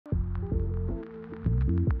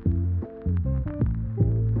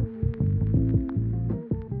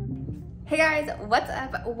Hey guys, what's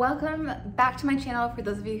up? Welcome back to my channel. For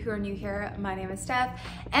those of you who are new here, my name is Djerf,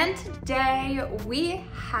 and today we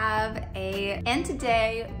have a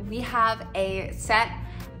Set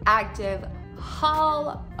Active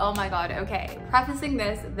haul. Oh my god, okay. Prefacing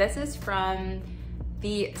this is from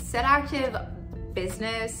the Set Active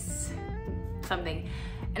business something.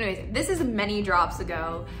 Anyways, this is many drops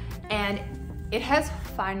ago and it has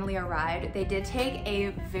finally arrived. They did take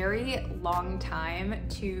a very long time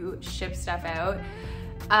to ship stuff out.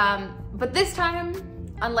 But this time,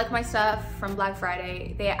 unlike my stuff from Black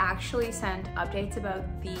Friday, they actually sent updates about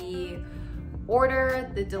the order,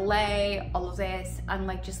 the delay, all of this,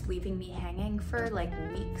 unlike just leaving me hanging for like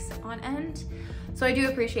weeks on end. So I do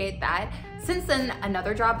appreciate that. Since then,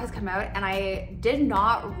 another drop has come out and I did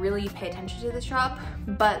not really pay attention to this drop,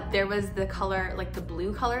 but there was the color, like the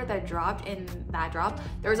blue color that dropped in that drop.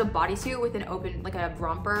 There was a bodysuit with an open, like a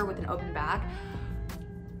romper with an open back.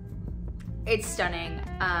 It's stunning.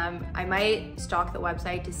 I might stalk the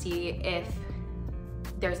website to see if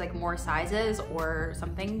there's like more sizes or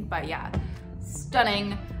something, but yeah,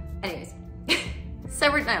 stunning. Anyways,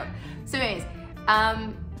 separate note. So anyways,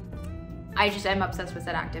 I'm obsessed with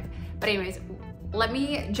Set Active. But anyways, let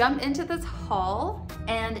me jump into this haul.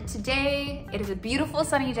 And today, it is a beautiful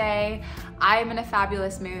sunny day. I'm in a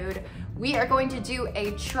fabulous mood. We are going to do a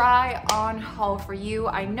try on haul for you.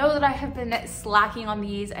 I know that I have been slacking on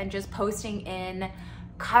these and just posting in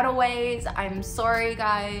cutaways. I'm sorry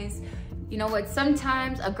guys. You know what,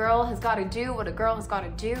 sometimes a girl has got to do what a girl has got to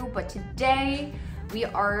do, but today we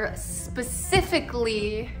are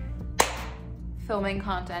specifically filming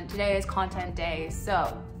content. Today is content day,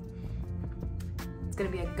 so it's gonna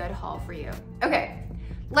be a good haul for you. Okay,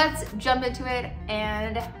 let's jump into it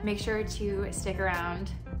and make sure to stick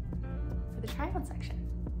around for the try on section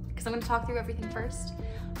because I'm gonna talk through everything first,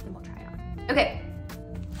 then we'll try it on. Okay,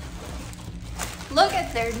 look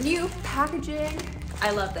at their new packaging.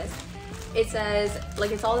 I love this. It says,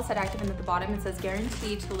 like, it's all the Set Active, and at the bottom it says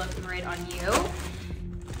guaranteed to look right on you.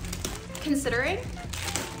 Considering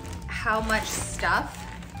how much stuff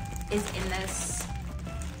is in this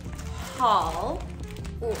haul.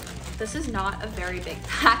 Ooh, this is not a very big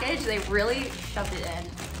package. They really shoved it in.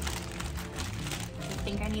 I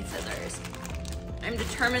think I need scissors. I'm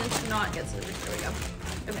determined to not get scissors. There we go.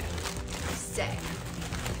 Okay, sick.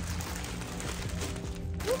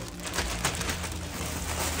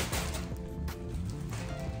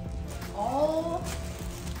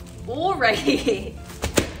 Alrighty.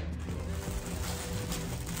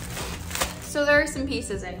 So there are some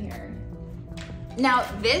pieces in here. Now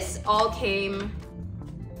this all came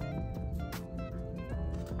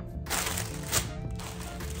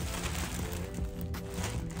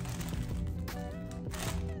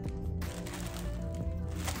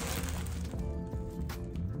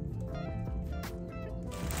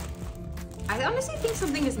I honestly think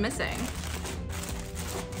something is missing.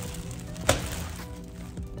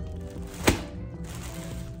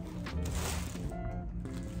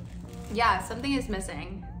 Yeah, something is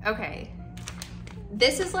missing. Okay.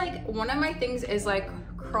 This is like, one of my things is like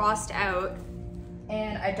crossed out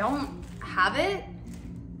and I don't have it.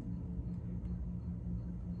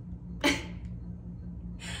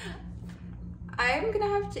 I'm gonna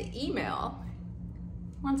have to email.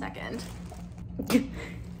 1 second.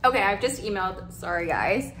 Okay, I've just emailed, sorry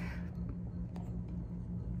guys.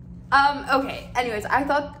 Okay, anyways, I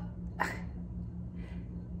thought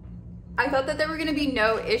that there were gonna be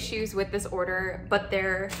no issues with this order, but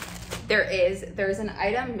there's an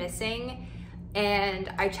item missing, and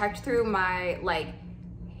I checked through my like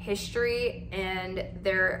history and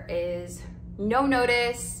there is no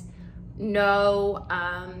notice, no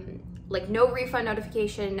no refund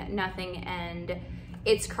notification, nothing, and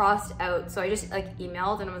it's crossed out. So I just like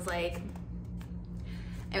emailed and I was like,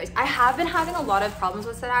 anyways, I have been having a lot of problems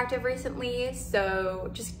with Set Active recently, so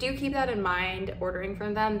just do keep that in mind ordering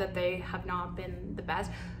from them, that they have not been the best.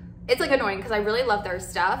 It's like annoying because I really love their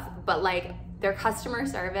stuff, but like their customer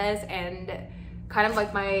service and kind of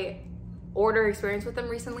like my order experience with them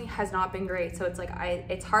recently has not been great. So it's like,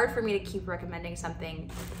 it's hard for me to keep recommending something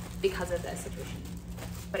because of this situation.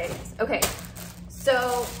 But it is. Okay,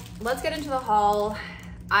 so let's get into the haul.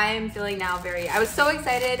 I'm feeling now I was so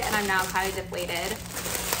excited and I'm now kind of deflated.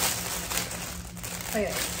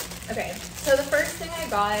 Okay, so the first thing I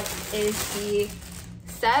got is the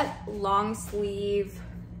Set long sleeve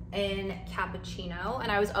in cappuccino, and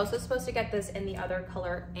I was also supposed to get this in the other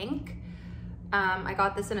color ink. I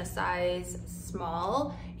got this in a size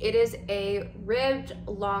small. It is a ribbed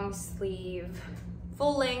long sleeve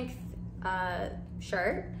full length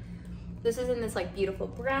shirt. This is in this like beautiful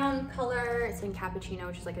brown color. It's in cappuccino,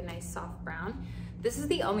 which is like a nice soft brown. This is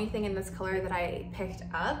the only thing in this color that I picked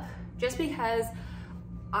up just because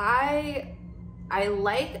I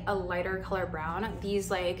like a lighter color brown.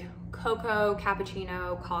 These like cocoa,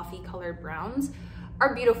 cappuccino, coffee colored browns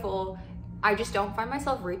are beautiful. I just don't find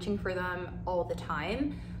myself reaching for them all the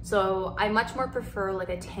time. So I much more prefer like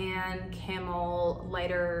a tan, camel,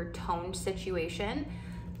 lighter toned situation.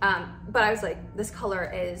 But I was like, this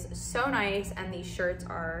color is so nice and these shirts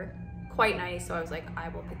are quite nice. So I was like, I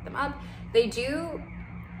will pick them up. They do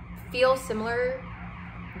feel similar.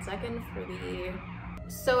 1 second for the,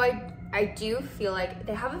 so I do feel like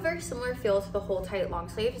they have a very similar feel to the whole tight long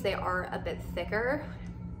sleeves. They are a bit thicker,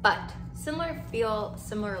 but similar feel,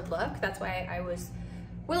 similar look. That's why I was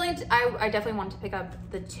willing to, I definitely wanted to pick up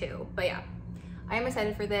the two. But yeah, I am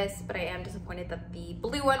excited for this, but I am disappointed that the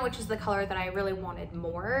blue one, which is the color that I really wanted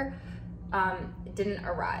more, didn't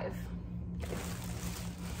arrive.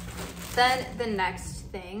 Then the next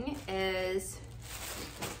thing is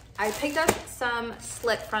I picked up some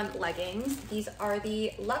slit front leggings. These are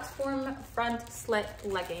the Luxform front slit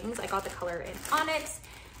leggings. I got the color in Onyx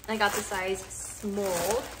and I got the size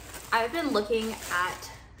small. I've been looking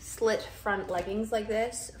at slit front leggings like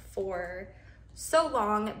this for so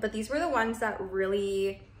long, but these were the ones that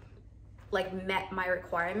really like met my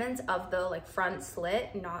requirements of the like front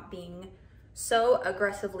slit not being so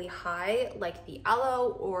aggressively high like the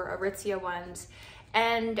Aloe or Aritzia ones.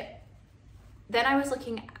 And then I was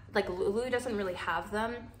looking, like Lulu doesn't really have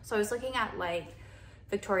them, so I was looking at like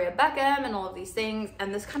Victoria Beckham and all of these things,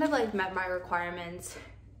 and this kind of like met my requirements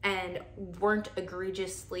and weren't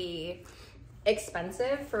egregiously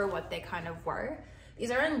expensive for what they kind of were.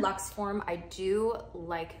 These are in Luxform. I do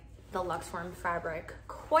like the Luxform fabric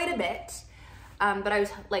quite a bit, but I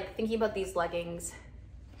was like thinking about these leggings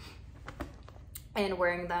and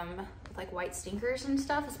wearing them with like white sneakers and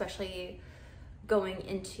stuff, especially going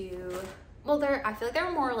into, well, I feel like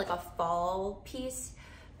they're more like a fall piece,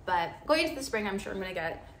 but going into the spring, I'm sure I'm gonna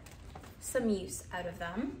get some use out of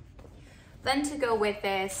them. Then to go with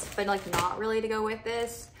this, but like not really to go with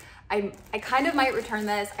this, I kind of might return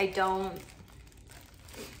this. I don't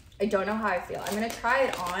know how I feel. I'm gonna try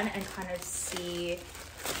it on and kind of see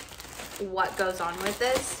what goes on with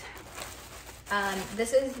this.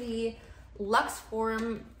 This is the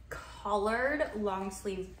Luxform collared long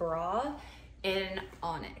sleeve bra in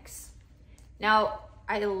Onyx. Now,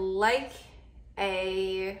 I like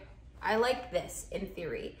this in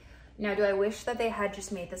theory. Now, do I wish that they had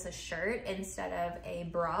just made this a shirt instead of a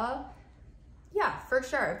bra? Yeah, for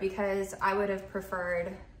sure, because I would have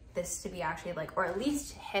preferred this to be actually like, or at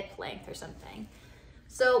least hip length or something.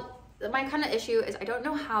 So my kind of issue is I don't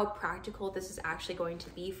know how practical this is actually going to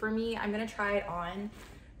be for me. I'm gonna try it on,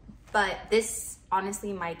 but this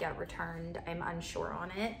honestly might get returned. I'm unsure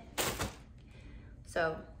on it.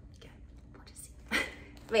 So yeah, we'll just see.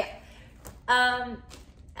 But yeah.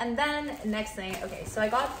 And then next thing, okay, so I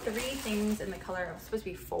got 3 things in the color, it was supposed to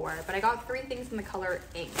be 4, but I got 3 things in the color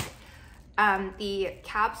ink. The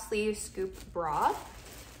cap sleeve scoop bra,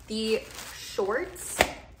 the shorts,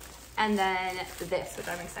 and then this, which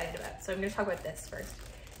I'm excited about. So I'm gonna talk about this first.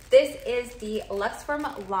 This is the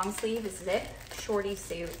Luxform long sleeve zip shorty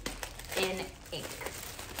suit in ink.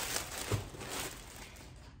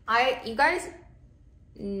 You guys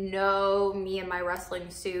know me and my wrestling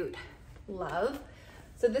suit love.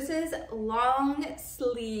 So this is long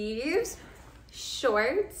sleeves,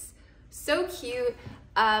 shorts, so cute.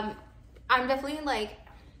 I'm definitely like,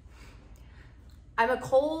 I'm a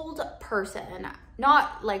cold person,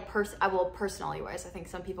 not like well, personally wise, I think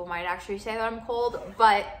some people might actually say that I'm cold,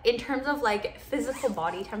 but in terms of like physical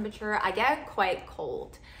body temperature, I get quite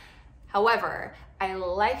cold. However, I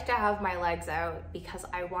like to have my legs out because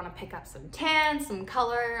I want to pick up some tan, some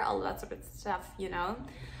color, all that sort of stuff, you know?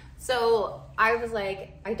 So I was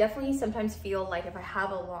like, I definitely sometimes feel like if I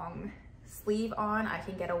have a long sleeve on, I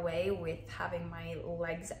can get away with having my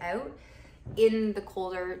legs out in the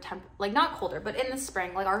colder like not colder, but in the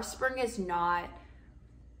spring. Like our spring is not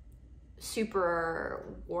super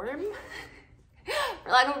warm,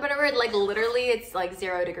 for lack of a better word. Like literally it's like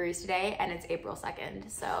 0 degrees today and it's April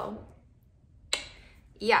 2nd. So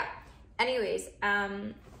yeah, anyways,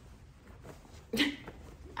 I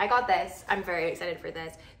got this. I'm very excited for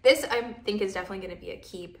this. This I think is definitely going to be a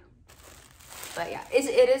keep. But yeah,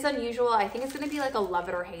 it is unusual. I think it's going to be like a love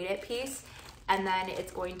it or hate it piece. And then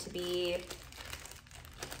it's going to be,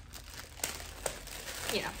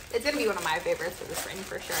 you know, it's going to be one of my favorites for the spring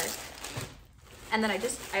for sure. And then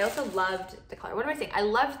I also loved the color. What am I saying? I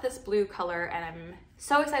loved this blue color and I'm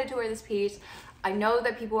so excited to wear this piece. I know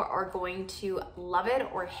that people are going to love it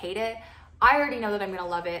or hate it. I already know that I'm gonna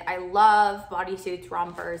love it. I love bodysuits,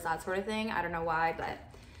 rompers, that sort of thing. I don't know why, but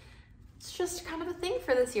it's just kind of a thing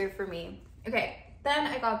for this year for me. Okay, then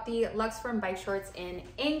I got the Luxform bike shorts in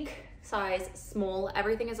ink, size small.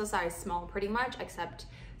 Everything is a size small pretty much, except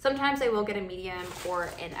sometimes I will get a medium or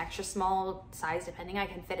an extra small size depending. I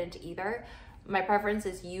can fit into either. My preference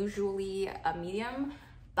is usually a medium,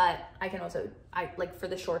 but I can also, like for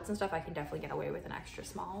the shorts and stuff, I can definitely get away with an extra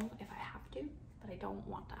small if I have to, but I don't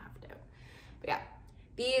want to have to. But yeah,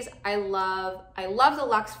 these I love. I love the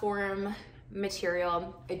Luxform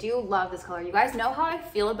material. I do love this color. You guys know how I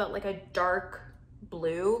feel about like a dark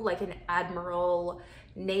blue, like an Admiral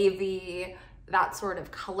navy, that sort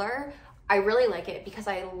of color. I really like it because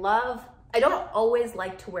I don't always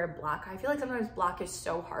like to wear black. I feel like sometimes black is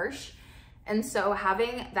so harsh. And so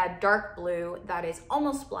having that dark blue that is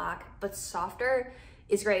almost black but softer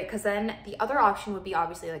is great, because then the other option would be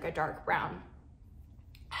obviously like a dark brown.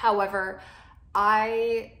 However,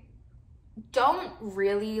 I don't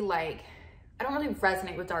really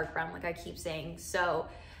resonate with dark brown, like I keep saying. So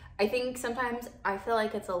I think sometimes I feel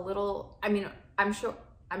like it's a little, I mean, I'm sure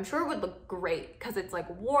it would look great because it's like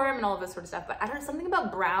warm and all of this sort of stuff, but I don't know, something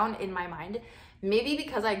about brown in my mind, maybe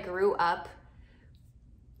because I grew up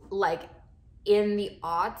like in the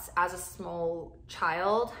aughts as a small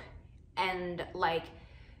child, and like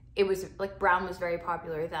it was like brown was very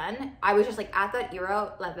popular then. I was just like at that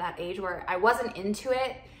era, like that age where I wasn't into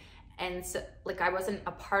it, and so like I wasn't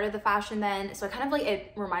a part of the fashion then, so kind of like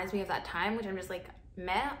it reminds me of that time, which I'm just like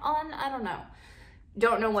meh on. I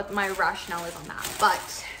don't know what my rationale is on that,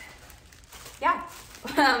 but yeah.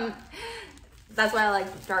 That's why I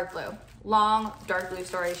like dark blue. Long dark blue,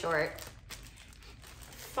 story short,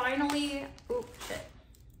 finally, oh shit.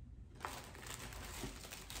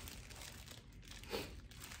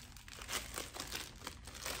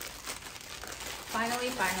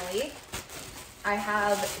 Finally, I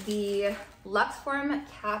have the Luxform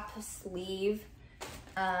cap sleeve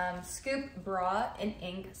scoop bra in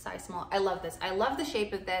ink, size small. I love this. I love the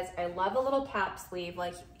shape of this. I love a little cap sleeve,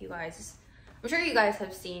 like you guys, I'm sure you guys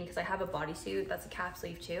have seen, because I have a bodysuit that's a cap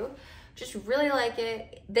sleeve too. Just really like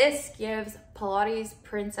it. This gives Pilates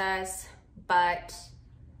princess, but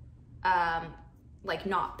like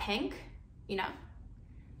not pink, you know,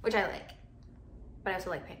 which I like, but I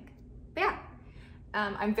also like pink. But yeah,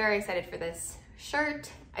 I'm very excited for this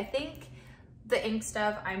shirt. I think the ink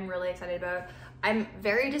stuff I'm really excited about. I'm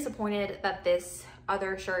very disappointed that this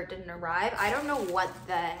other shirt didn't arrive. I don't know what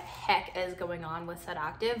the heck is going on with Set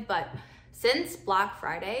Active, but since Black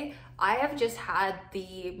Friday, I have just had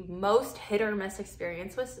the most hit or miss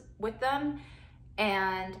experience with them.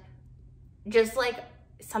 And just like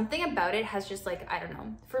something about it has just like, I don't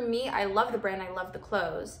know. For me, I love the brand, I love the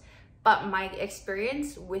clothes, but my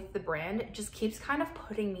experience with the brand just keeps kind of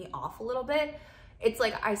putting me off a little bit. It's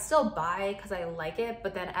like I still buy because I like it,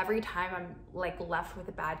 but then every time I'm like left with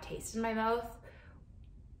a bad taste in my mouth.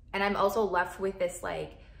 And I'm also left with this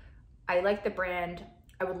like, I like the brand,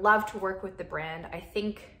 I would love to work with the brand. I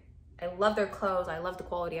think I love their clothes, I love the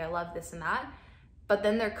quality, I love this and that. But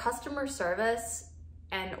then their customer service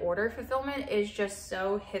and order fulfillment is just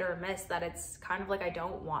so hit or miss that it's kind of like I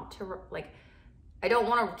don't want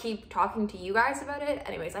to keep talking to you guys about it.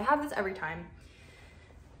 Anyways, I have this every time.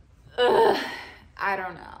 Ugh, I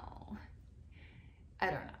don't know.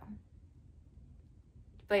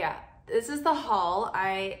 But yeah, this is the haul.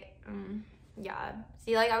 Yeah,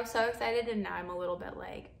 see, like I was so excited and now I'm a little bit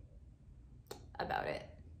like about it.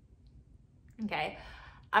 Okay,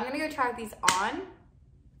 I'm gonna go try these on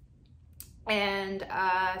and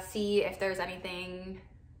see if there's anything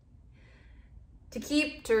to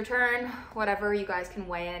keep, to return, whatever. You guys can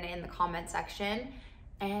weigh in the comment section.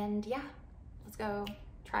 And yeah, let's go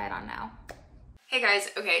try it on now. Hey guys,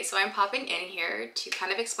 okay, so I'm popping in here to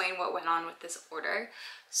kind of explain what went on with this order.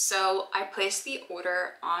 So I placed the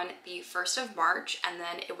order on the 1st of March, and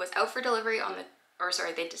then it was out for delivery on the, or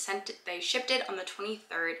sorry, they shipped it on the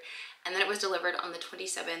 23rd, and then it was delivered on the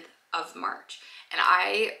 27th of March. And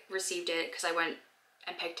I received it because I went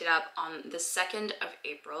and picked it up on the 2nd of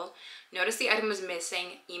April. Noticed the item was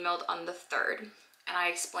missing, emailed on the 3rd, and I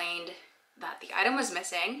explained that the item was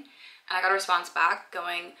missing, and I got a response back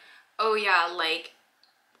going, oh yeah, like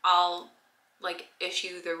I'll like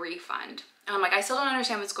issue the refund. And I'm like, I still don't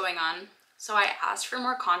understand what's going on. So I asked for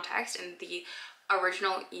more context in the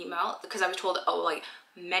original email because I was told, oh, like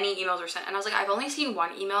many emails were sent, and I was like, I've only seen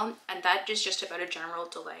one email, and that is just about a general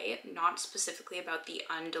delay, not specifically about the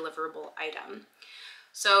undeliverable item.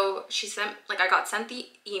 So she sent, like I got sent the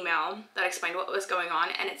email that explained what was going on,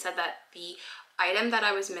 and it said that the item that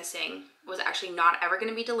I was missing was actually not ever going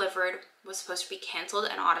to be delivered, was supposed to be canceled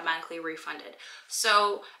and automatically refunded.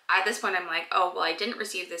 So at this point I'm like, oh, well, I didn't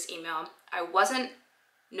receive this email. I wasn't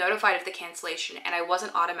notified of the cancellation and I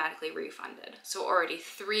wasn't automatically refunded. So already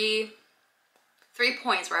three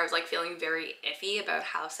points where I was like feeling very iffy about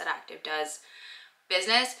how Set Active does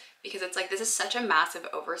business, because it's like, this is such a massive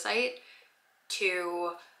oversight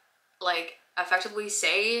to like effectively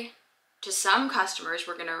say to some customers,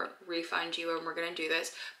 we're gonna refund you and we're gonna do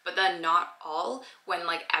this, but then not all, when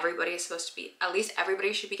like everybody is supposed to be, at least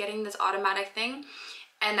everybody should be getting this automatic thing.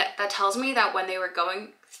 And that tells me that when they were going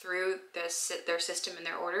through this, their system and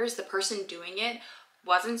their orders, the person doing it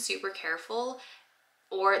wasn't super careful,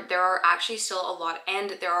 or there are actually still a lot,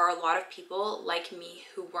 and there are a lot of people like me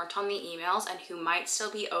who weren't on the emails and who might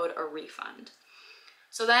still be owed a refund.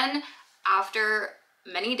 So then after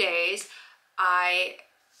many days, I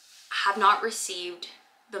have not received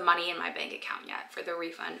the money in my bank account yet for the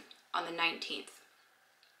refund on the 19th.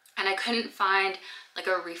 And I couldn't find like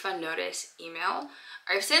a refund notice email.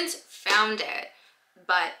 I've since found it,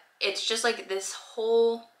 but it's just like this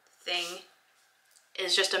whole thing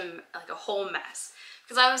is just like a whole mess.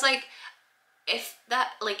 Because I was like, if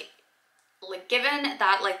that like given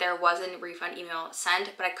that like there was a refund email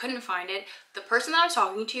sent, but I couldn't find it, the person that I was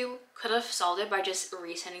talking to could have solved it by just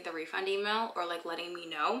resending the refund email or like letting me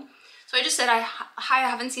know. So I just said, hi, I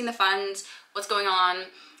haven't seen the funds, what's going on,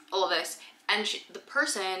 all of this. And the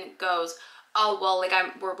person goes, oh, well, like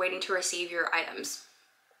we're waiting to receive your items.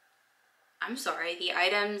 I'm sorry, the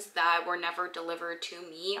items that were never delivered to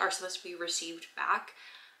me are supposed to be received back?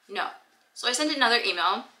 No. So I sent another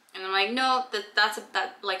email and I'm like, no,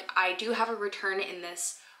 like I do have a return in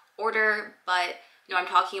this order, but no, I'm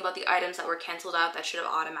talking about the items that were canceled out that should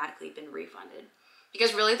have automatically been refunded.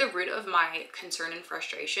 Because really the root of my concern and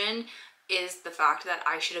frustration is the fact that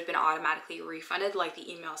I should have been automatically refunded like the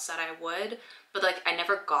email said I would, but like I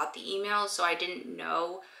never got the email, so I didn't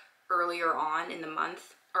know earlier on in the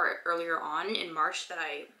month or earlier on in March that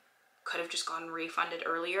I could have just gotten refunded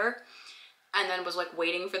earlier, and then was like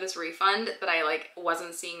waiting for this refund that I like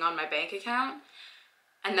wasn't seeing on my bank account,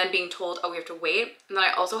 and then being told, oh, we have to wait. And then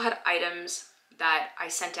I also had items that I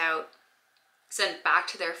sent back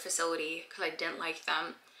to their facility because I didn't like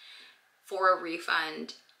them for a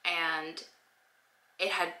refund, and it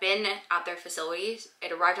had been at their facilities.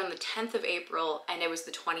 It arrived on the 10th of April and it was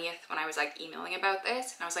the 20th when I was like emailing about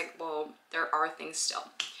this, and I was like, well, there are things still.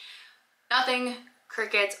 Nothing,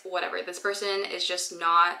 crickets, whatever. This person is just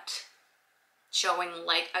not showing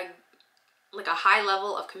like a high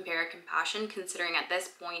level of compassion, considering at this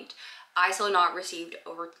point I still not received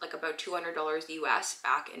over like about $200 US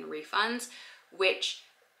back in refunds, which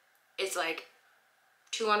is like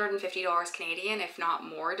 $250 Canadian, if not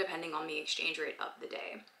more, depending on the exchange rate of the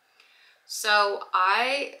day. So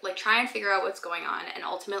I like try and figure out what's going on, and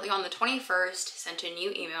ultimately on the 21st sent a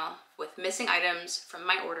new email with missing items from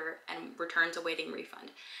my order and returns awaiting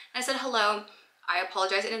refund. And I said, hello, I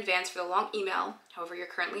apologize in advance for the long email. However, you're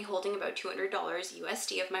currently holding about $200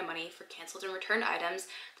 USD of my money for canceled and returned items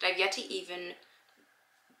that I've yet to even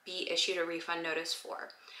be issued a refund notice for.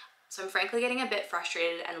 So I'm frankly getting a bit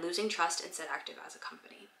frustrated and losing trust in Set Active as a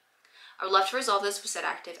company. I would love to resolve this with Set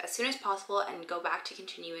Active as soon as possible and go back to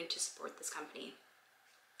continuing to support this company.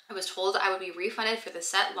 I was told I would be refunded for the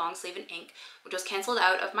set long sleeve and ink, which was canceled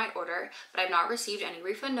out of my order, but I've not received any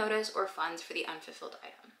refund notice or funds for the unfulfilled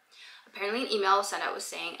item. Apparently an email was sent out was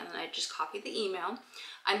saying, and then I just copied the email.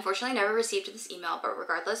 I unfortunately never received this email, but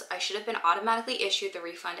regardless, I should have been automatically issued the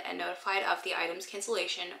refund and notified of the item's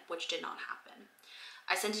cancellation, which did not happen.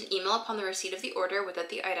 I sent an email upon the receipt of the order without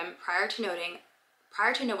the item prior to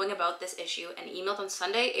knowing about this issue, and emailed on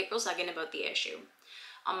Sunday, April 2nd about the issue.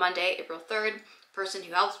 On Monday, April 3rd, the person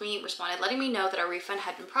who helped me responded letting me know that a refund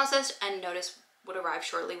had been processed and notice would arrive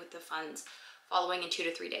shortly with the funds following in 2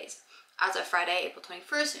 to 3 days. As of Friday, April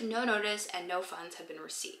 21st, no notice and no funds have been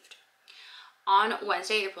received. On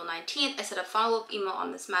Wednesday, April 19th, I sent a follow-up email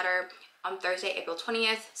on this matter. On Thursday, April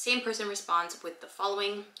 20th, same person responds with the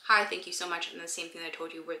following: hi, thank you so much, and the same thing I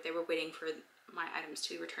told you where they were waiting for my items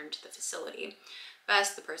to be returned to the facility.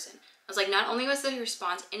 Best, the person. I was like, not only was the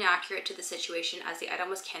response inaccurate to the situation as the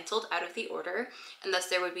item was canceled out of the order, and thus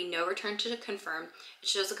there would be no return to confirm, it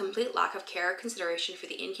shows a complete lack of care or consideration for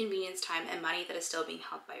the inconvenience, time, and money that is still being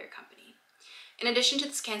held by your company. In addition to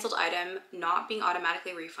this canceled item not being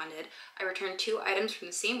automatically refunded, I returned 2 items from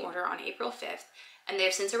the same order on April 5th, and they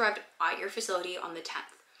have since arrived at your facility on the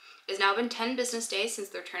 10th. It has now been 10 business days since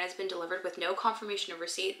the return has been delivered with no confirmation of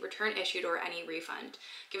receipt, return issued, or any refund.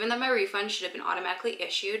 Given that my refund should have been automatically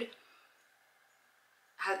issued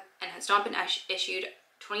and has not been issued,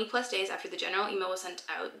 20+ days after the general email was sent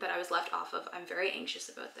out that I was left off of. I'm very anxious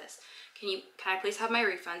about this. Can I please have my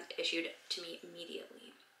refunds issued to me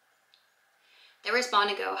immediately? They respond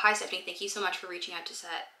and go, hi Stephanie, thank you so much for reaching out to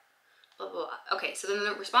set blah, blah, blah. Okay, so then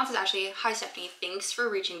the response is actually, hi Stephanie, thanks for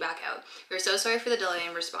reaching back out. We're so sorry for the delay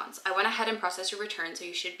in response. I went ahead and processed your return, so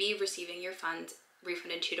you should be receiving your funds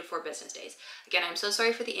refunded in 2 to 4 business days. Again, I'm so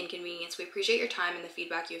sorry for the inconvenience. We appreciate your time and the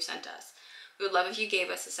feedback you've sent us. We would love if you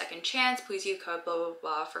gave us a second chance. Please use code blah, blah,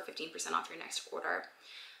 blah for 15% off your next order.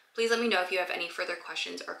 Please let me know if you have any further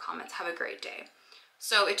questions or comments. Have a great day.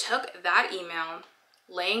 So it took that email,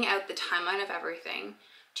 laying out the timeline of everything,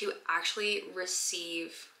 to actually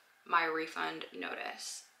receive my refund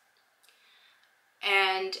notice.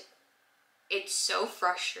 And it's so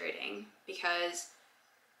frustrating because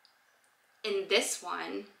in this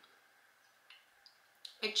one,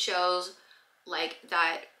 it shows like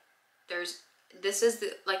that this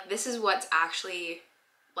is what's actually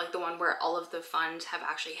like the one where all of the funds have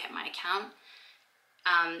actually hit my account.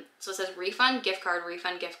 So it says refund, gift card,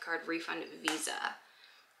 refund, Visa.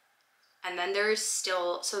 And then there's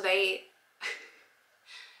still, so they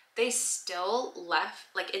still left,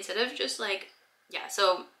 like, instead of just like, yeah,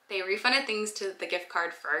 so they refunded things to the gift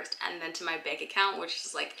card first and then to my bank account, which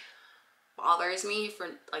is like, bothers me for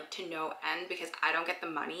like to no end because I don't get the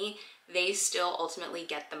money. They still ultimately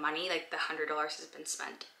get the money, like the $100 has been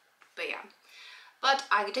spent. But yeah, but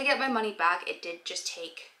I did get my money back. It did just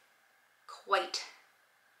take quite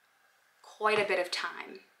a bit of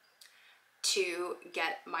time to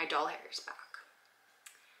get my doll hairs back.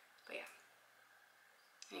 But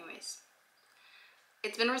yeah, anyways,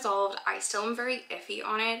 it's been resolved. I still am very iffy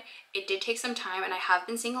on it. It did take some time, and I have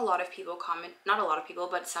been seeing a lot of people comment, not a lot of people,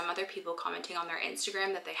 but some other people commenting on their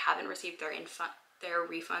Instagram that they haven't received their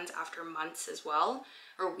refunds after months as well,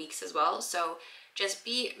 or weeks as well. So just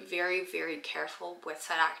be very, very careful with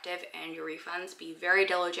SetActive and your refunds. Be very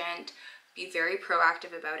diligent, be very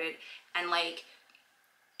proactive about it. And like,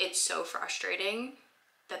 it's so frustrating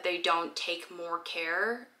that they don't take more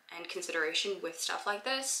care and consideration with stuff like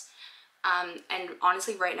this. And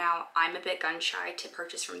honestly, right now, I'm a bit gun shy to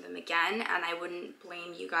purchase from them again, and I wouldn't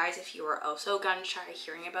blame you guys if you are also gun shy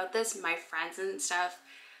hearing about this. My friends and stuff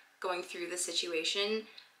going through the situation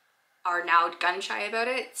are now gun shy about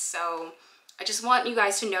it, so I just want you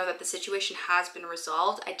guys to know that the situation has been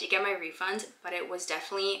resolved. I did get my refunds, but it was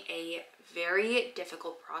definitely a very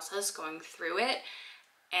difficult process going through it,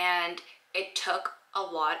 and it took a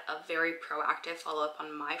lot of very proactive follow-up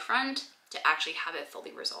on my front to actually have it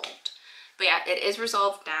fully resolved. But yeah, it is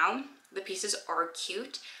resolved now. The pieces are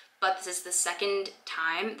cute, but this is the second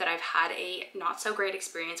time that I've had a not so great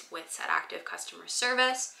experience with SetActive customer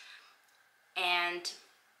service. And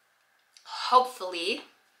hopefully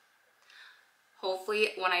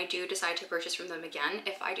when I do decide to purchase from them again,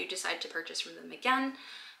 if I do decide to purchase from them again,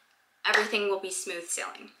 everything will be smooth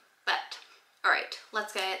sailing. But all right,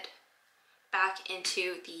 let's get back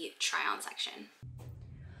into the try on section.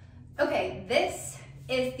 Okay, this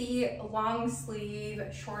is the long sleeve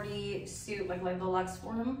shorty suit, like the luxe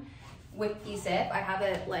form with the zip. I have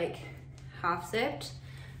it like half zipped,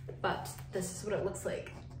 but this is what it looks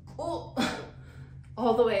like. Oh,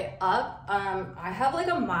 all the way up. I have like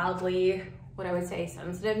a mildly, what I would say,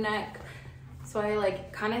 sensitive neck, so I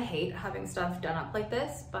like kind of hate having stuff done up like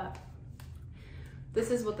this, but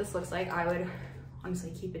this is what this looks like. I would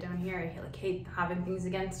honestly keep it down here. I like hate having things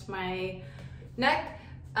against my neck.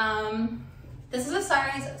 This is a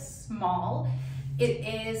size small. It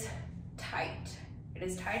is tight. It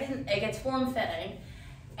is tight and it gets form-fitting,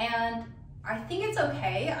 and I think it's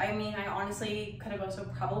okay. I mean, I honestly could have also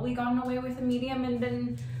probably gotten away with a medium and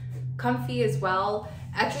been comfy as well.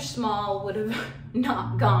 Extra small would have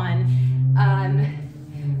not gone.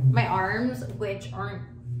 My arms, which aren't,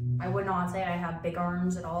 I would not say I have big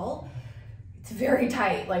arms at all. It's very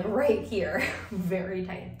tight, like right here, very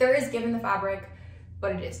tight. There is give in the fabric,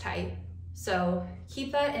 but it is tight. So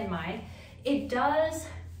keep that in mind. It does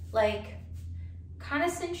like kind of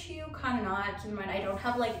cinch you, kind of not. Keep in mind, I don't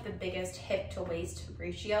have like the biggest hip to waist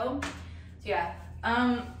ratio. So yeah,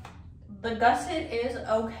 the gusset is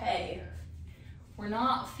okay. We're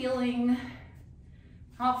not feeling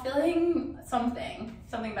something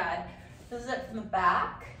bad. This is it from the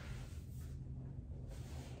back.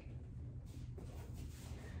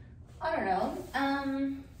 I don't know.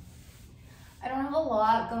 I don't have a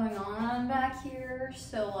lot going on back here,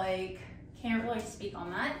 so like can't really speak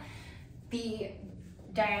on that. The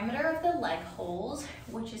diameter of the leg holes,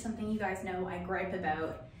 which is something you guys know I gripe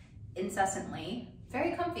about incessantly,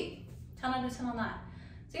 very comfy. 10 out of 10 on that.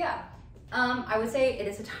 So yeah, I would say it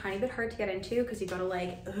is a tiny bit hard to get into because you gotta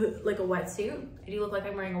like a wetsuit. I do look like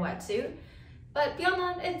I'm wearing a wetsuit, but beyond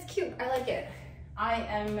that, it's cute. I like it. I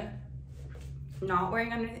am not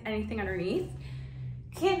wearing anything underneath.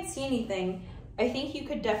 Can't see anything. I think you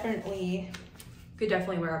could definitely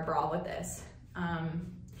wear a bra with this.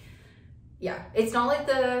 Yeah, it's not like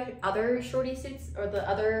the other shorty suits or the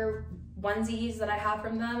other onesies that I have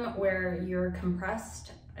from them where you're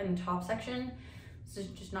compressed in the top section. It's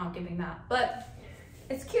just not giving that, but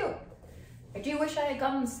it's cute. I do wish I had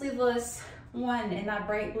gotten the sleeveless one in that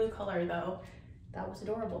bright blue color though. That was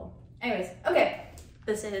adorable. Anyways, okay,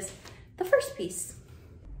 this is the first piece.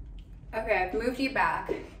 Okay, I've moved you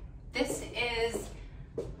back. This is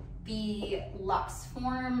the Luxe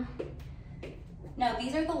form. No,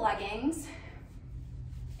 these are the leggings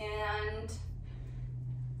and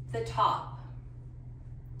the top.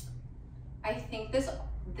 I think this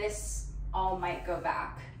all might go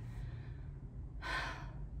back.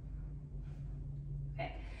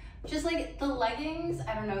 Okay, just like the leggings,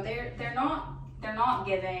 I don't know, they're not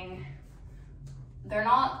giving. They're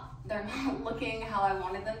not looking how I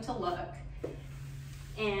wanted them to look.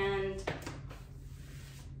 And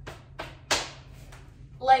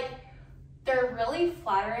like, they're really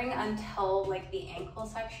flattering until like the ankle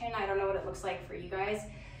section. I don't know what it looks like for you guys.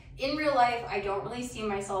 In real life, I don't really see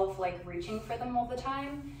myself like reaching for them all the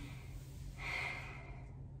time,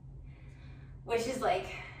 which is like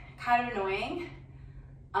kind of annoying.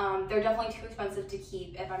 They're definitely too expensive to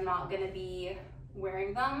keep if I'm not gonna be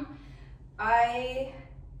wearing them. I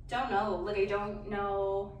don't know, like I don't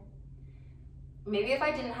know. Maybe if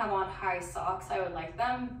I didn't have on high socks, I would like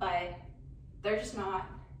them, but they're just not.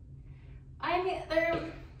 I mean,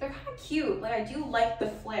 they're kind of cute. Like I do like the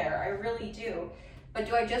flare, I really do. But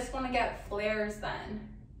do I just want to get flares then?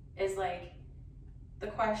 Is like the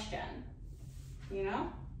question, you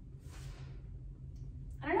know?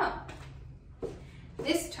 I don't know.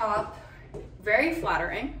 This top, very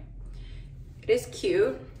flattering. It is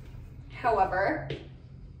cute. However,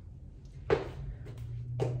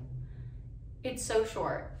 it's so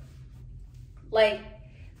short. Like,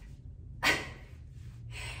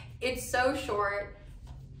 it's so short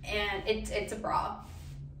and it's a bra.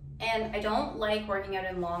 And I don't like working out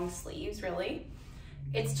in long sleeves, really.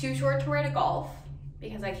 It's too short to wear to golf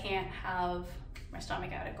because I can't have my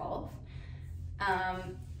stomach out at golf.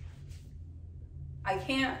 I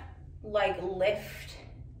can't like lift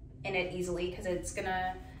in it easily because it's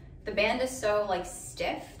gonna, the band is so like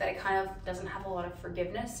stiff that it kind of doesn't have a lot of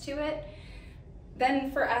forgiveness to it.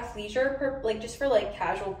 Then for athleisure, like just for like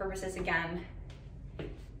casual purposes again,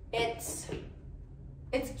 it's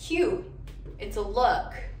cute, it's a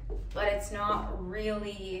look, but it's not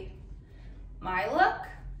really my look.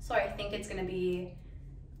 So I think it's gonna be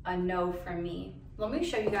a no from me. Let me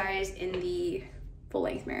show you guys in the full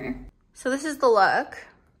length mirror. So this is the look.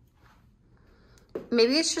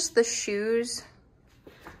 Maybe it's just the shoes.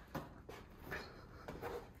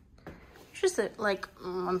 Just like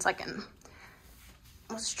 1 second.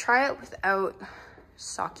 Let's try it without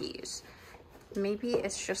sockies. Maybe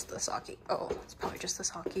it's just the socky. Oh, it's probably just the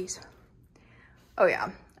sockies. Oh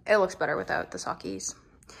yeah, it looks better without the sockies.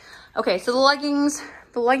 Okay, so the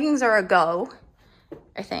leggings are a go,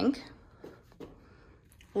 I think.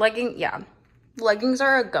 Yeah, leggings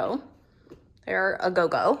are a go. They're a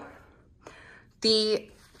go-go. The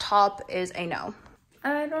top is a no.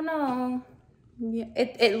 I don't know. Yeah,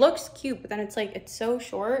 it looks cute, but then it's like, it's so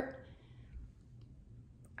short.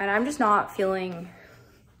 And I'm just not feeling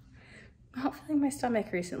my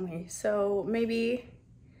stomach recently. So maybe,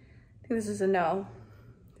 I think this is a no.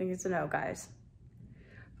 I think it's a no, guys.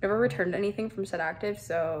 I've never returned anything from Set Active,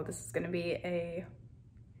 so this is gonna be a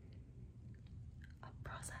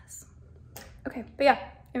process. Okay, but yeah,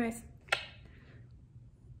 anyways.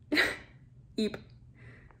 Eep.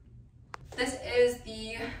 This is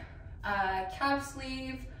the cap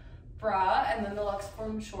sleeve bra and then the Luxe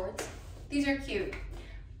Form shorts. These are cute.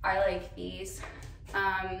 I like these.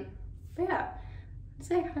 But yeah,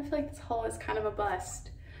 I kind of feel like this haul is kind of a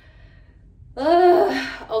bust.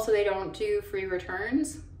 Also, they don't do free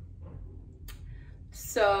returns.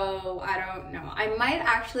 So I don't know. I might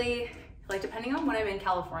actually, like depending on when I'm in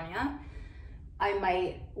California, I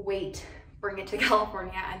might wait, bring it to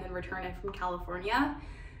California and then return it from California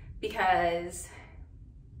because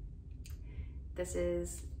this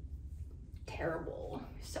is terrible.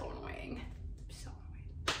 So annoying. So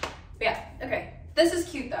annoying. But yeah, okay. This is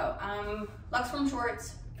cute though. Luxe Form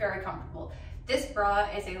shorts, very comfortable. This bra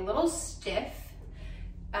is a little stiff,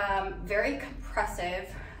 very compressive.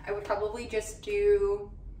 I would probably just do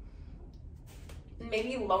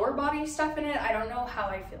maybe lower body stuff in it. I don't know how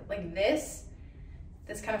I feel. Like this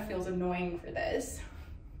kind of feels annoying for this.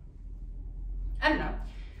 I don't know.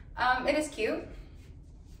 It is cute.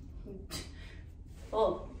 A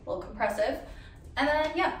little compressive. And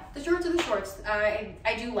then yeah, the shorts are the shorts. I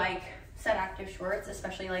do like Set Active shorts,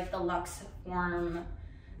 especially like the Luxe Form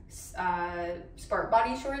sport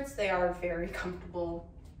body shorts. They are very comfortable.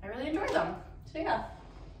 I really enjoy them. So yeah,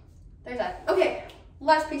 there's that. Okay,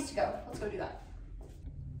 last piece to go. Let's go do that.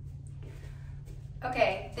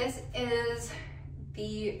 Okay, this is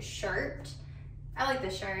the shirt. I like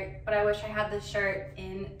this shirt, but I wish I had this shirt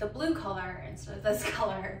in the blue color instead of this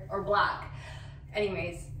color, or black.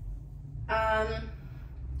 Anyways, I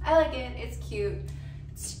like it. It's cute.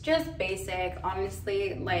 It's just basic,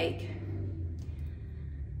 honestly. Like,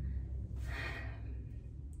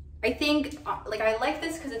 I think, like, I like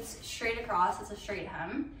this because it's straight across. It's a straight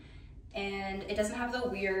hem, and it doesn't have the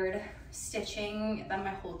weird stitching that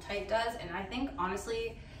my hold tight does. And I think,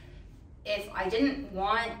 honestly, if I didn't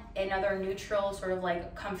want another neutral sort of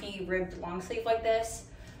like comfy ribbed long sleeve like this,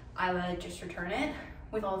 I would just return it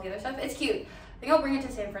with all the other stuff. It's cute. I think I'll bring it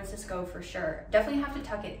to San Francisco for sure. Definitely have to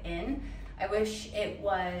tuck it in. I wish it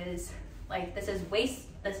was like, this is waist,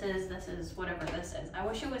 this is whatever this is. I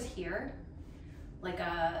wish it was here, like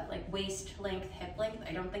a waist length, hip length.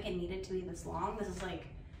 I don't think it needed to be this long. This is like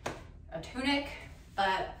a tunic,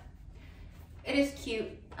 but it is cute.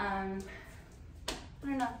 I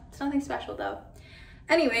don't know, it's nothing special though.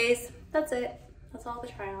 Anyways, that's it. That's all the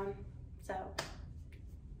try on. So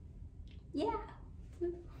yeah.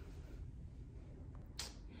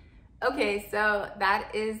 Okay, so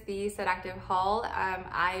that is the Set Active haul.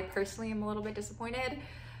 I personally am a little bit disappointed,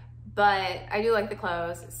 but I do like the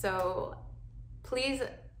clothes. So please,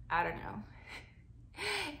 I don't know.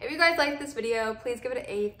 If you guys like this video, please give it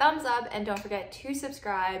a thumbs up and don't forget to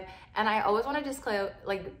subscribe. And I always want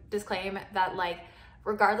to disclaim that, like,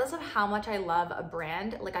 regardless of how much I love a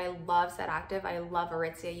brand, like I love Set Active, I love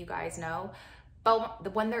Aritzia, you guys know,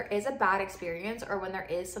 but when there is a bad experience or when there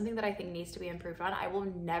is something that I think needs to be improved on, I will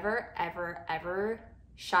never, ever, ever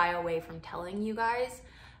shy away from telling you guys.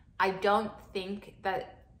 I don't think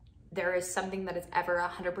that there is something that is ever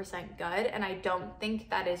 100% good, and I don't think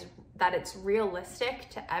that it's realistic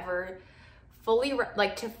to ever fully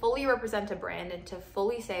represent a brand and to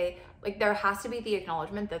fully say, like, there has to be the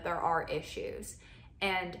acknowledgement that there are issues.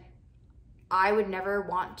 And I would never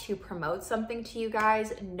want to promote something to you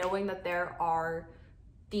guys knowing that there are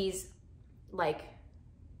these like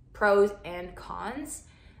pros and cons.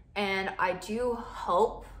 And I do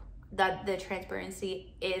hope that the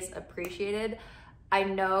transparency is appreciated. I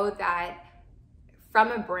know that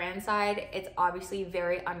from a brand side, it's obviously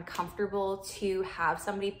very uncomfortable to have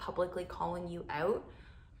somebody publicly calling you out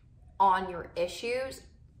on your issues.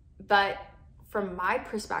 But from my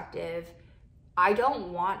perspective, I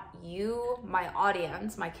don't want you, my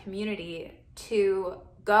audience, my community, to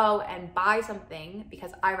go and buy something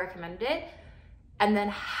because I recommend it and then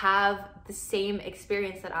have the same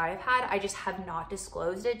experience that I've had. I just have not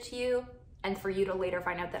disclosed it to you, and for you to later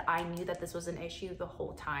find out that I knew that this was an issue the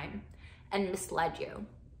whole time and misled you.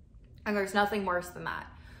 And there's nothing worse than that.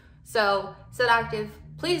 So Set Active,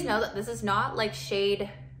 please know that this is not like shade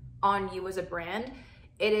on you as a brand.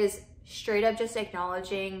 It is straight up just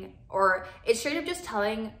acknowledging, or it's straight up just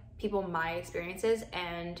telling people my experiences,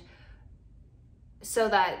 and so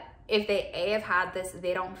that if they A, have had this,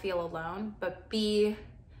 they don't feel alone, but B,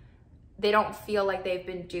 they don't feel like they've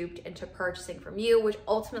been duped into purchasing from you, which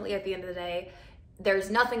ultimately at the end of the day, there's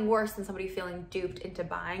nothing worse than somebody feeling duped into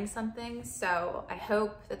buying something. So I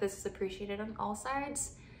hope that this is appreciated on all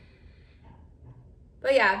sides.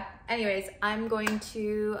 But yeah, anyways, I'm going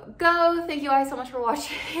to go. Thank you guys so much for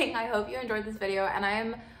watching. I hope you enjoyed this video, and I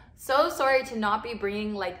am so sorry to not be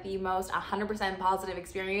bringing like the most 100% positive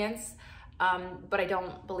experience, but I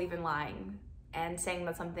don't believe in lying and saying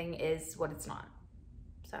that something is what it's not.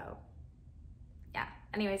 So yeah,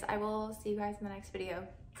 anyways, I will see you guys in the next video.